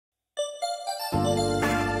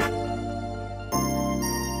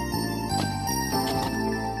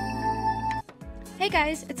Hey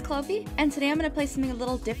guys, it's Clovy, and today I'm going to play something a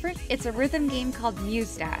little different. It's a rhythm game called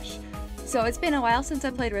Muse Dash. So it's been a while since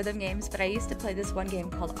I played rhythm games, but I used to play this one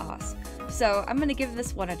game called Oz. So I'm going to give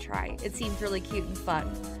this one a try. It seems really cute and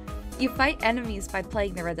fun. You fight enemies by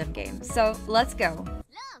playing the rhythm game, so let's go.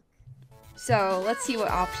 So let's see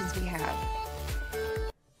what options we have.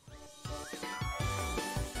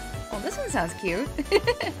 Oh, this one sounds cute.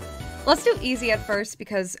 Let's do easy at first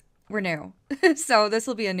because we're new. So this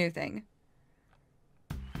will be a new thing.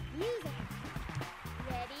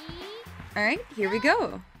 Alright, here we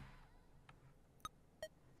go.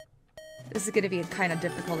 This is gonna be kind of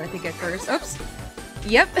difficult, I think, at first. Oops.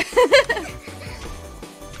 Yep.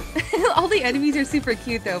 All the enemies are super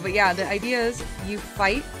cute, though. But yeah, the idea is you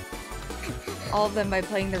fight all of them by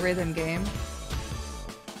playing the rhythm game.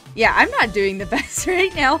 Yeah, I'm not doing the best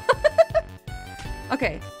right now.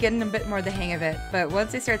 Okay, getting a bit more the hang of it. But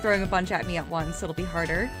once they start throwing a bunch at me at once, it'll be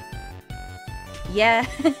harder. Yeah!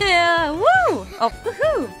 Woo! Oh,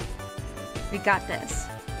 woohoo! We got this.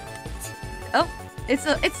 Oh, it's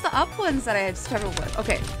the up ones that I have struggled with.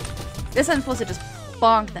 Okay, this one's supposed to just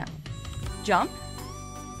bonk them. Jump,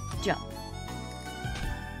 jump.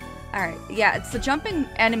 All right, yeah, it's the jumping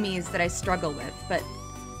enemies that I struggle with, but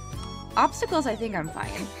obstacles I think I'm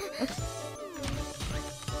fine. Oops.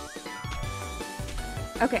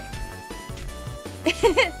 Okay.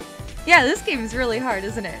 Yeah, this game is really hard,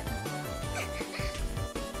 isn't it?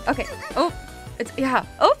 Okay. Oh, it's yeah.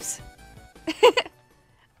 Oops.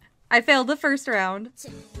 I failed the first round.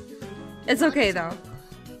 It's okay though.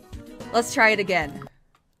 Let's try it again.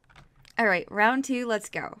 Alright, round 2, let's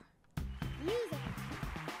go.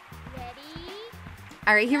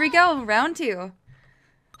 Alright, here we go, round 2.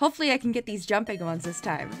 Hopefully I can get these jumping ones this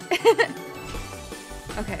time.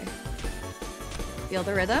 Okay. Feel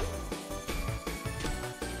the rhythm?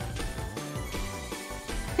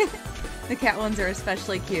 The cat ones are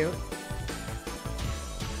especially cute.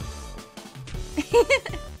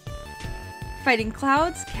 Fighting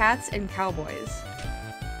clouds, cats, and cowboys.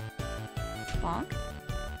 Bonk.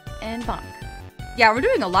 And bonk. Yeah, we're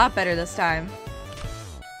doing a lot better this time.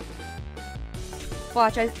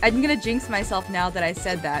 Watch, I'm gonna jinx myself now that I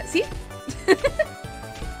said that. See?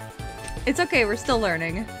 It's okay, we're still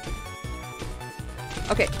learning.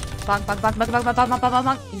 Okay. Bonk, bonk, bonk, bonk, bonk, bonk, bonk, bonk, bonk,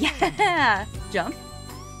 bonk. Yeah! Jump.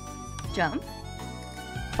 Jump.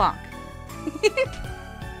 Bonk.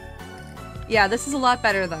 Yeah, this is a lot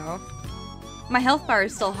better though. My health bar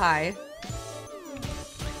is still high.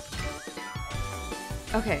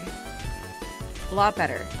 Okay. A lot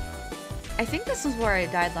better. I think this is where I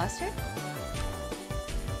died last time.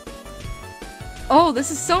 Oh,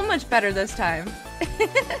 this is so much better this time.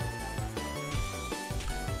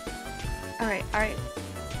 Alright, alright.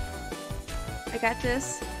 I got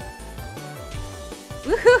this.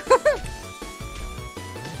 Woohoo!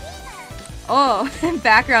 Oh,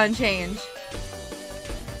 background change.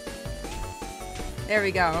 There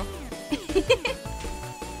we go.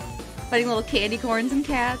 Fighting little candy corns and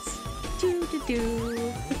cats. Doo doo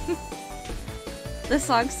doo. This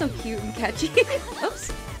song's so cute and catchy.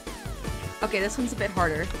 Oops. Okay, this one's a bit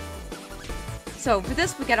harder. So for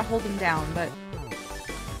this, we gotta hold them down, but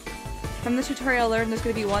from the tutorial I learned there's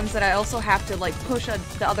gonna be ones that I also have to like push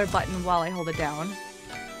the other button while I hold it down.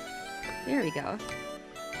 There we go.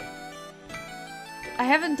 I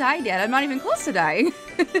haven't died yet. I'm not even close to dying.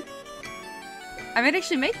 I might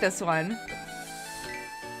actually make this one.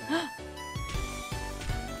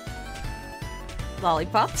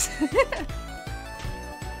 Lollipops.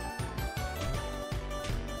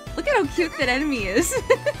 Look at how cute that enemy is.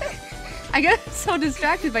 I got so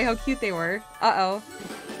distracted by how cute they were. Uh-oh.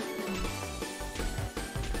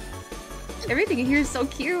 Everything in here is so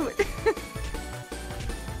cute.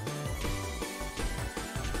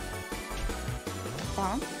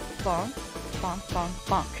 Bonk, bonk, bonk, bonk,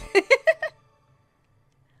 bonk.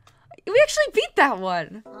 We actually beat that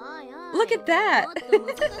one! Look at that!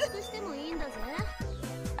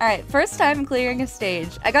 Alright, first time clearing a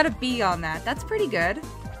stage. I got a B on that. That's pretty good.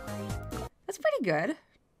 That's pretty good.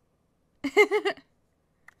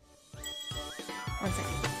 1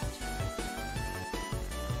 second.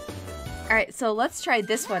 Alright, so let's try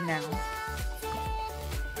this one now.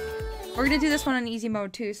 We're gonna do this one on easy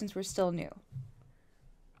mode too, since we're still new.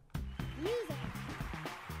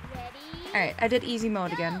 Alright, I did easy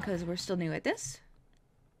mode again, because we're still new at this.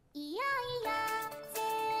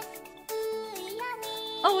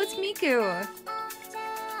 Oh, it's Miku!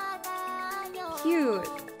 Cute!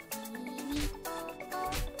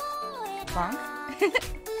 Bonk.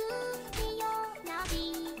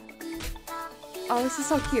 Oh, this is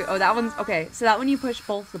so cute. Oh, that one's... Okay, so that one you push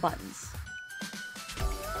both the buttons.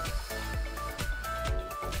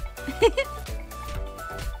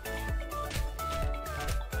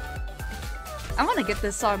 I want to get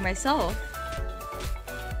this song myself.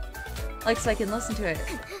 Like, so I can listen to it.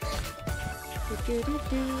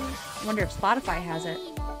 I wonder if Spotify has it.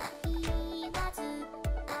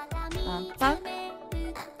 Up.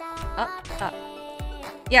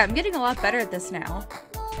 Yeah, I'm getting a lot better at this now.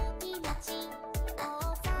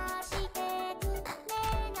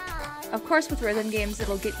 Of course, with rhythm games,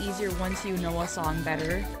 it'll get easier once you know a song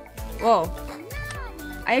better. Whoa.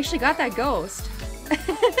 I actually got that ghost.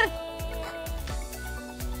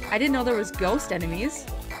 I didn't know there was ghost enemies.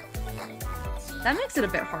 That makes it a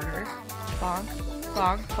bit harder. Bonk,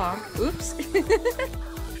 bonk, bonk. Oops.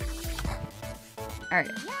 Alright.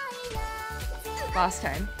 Last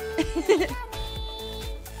time.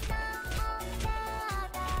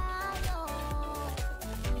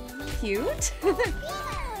 Cute.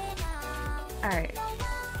 Alright.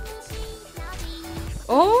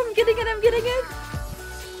 Oh, I'm getting it, I'm getting it!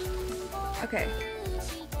 Okay.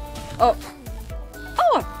 Oh.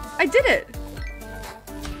 Oh! I did it!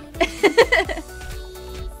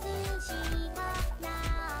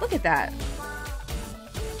 Look at that.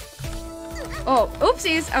 Oh,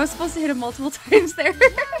 oopsies! I was supposed to hit him multiple times there.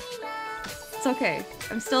 It's okay.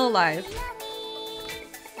 I'm still alive.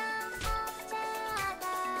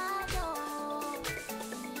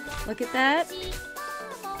 Look at that.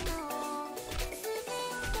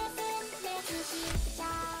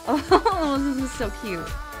 Oh, this is so cute.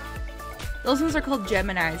 Those ones are called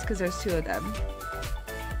Geminis because there's 2 of them.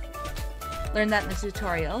 Learn that in the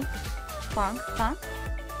tutorial. Bonk, bonk,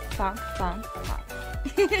 bonk, bonk, bonk.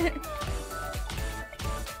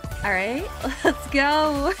 Alright, let's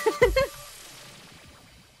go!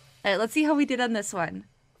 Alright, let's see how we did on this one.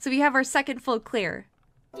 So we have our second full clear.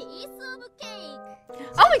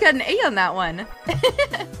 Oh, we got an A on that one!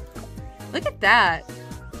 Look at that!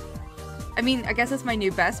 I mean, I guess that's my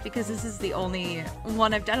new best because this is the only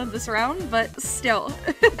one I've done on this round, but still.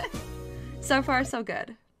 So far, so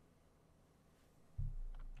good.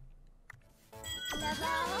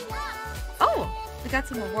 Oh! We got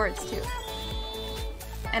some awards too.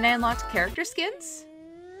 And I unlocked character skins?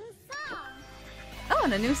 Oh,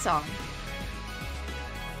 and a new song.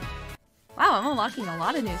 Wow, I'm unlocking a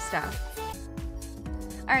lot of new stuff.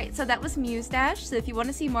 Alright, so that was Muse Dash. So if you want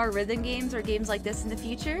to see more rhythm games or games like this in the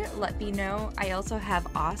future, let me know. I also have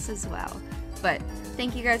OS as well. But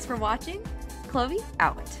thank you guys for watching. Clovy,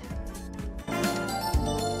 out.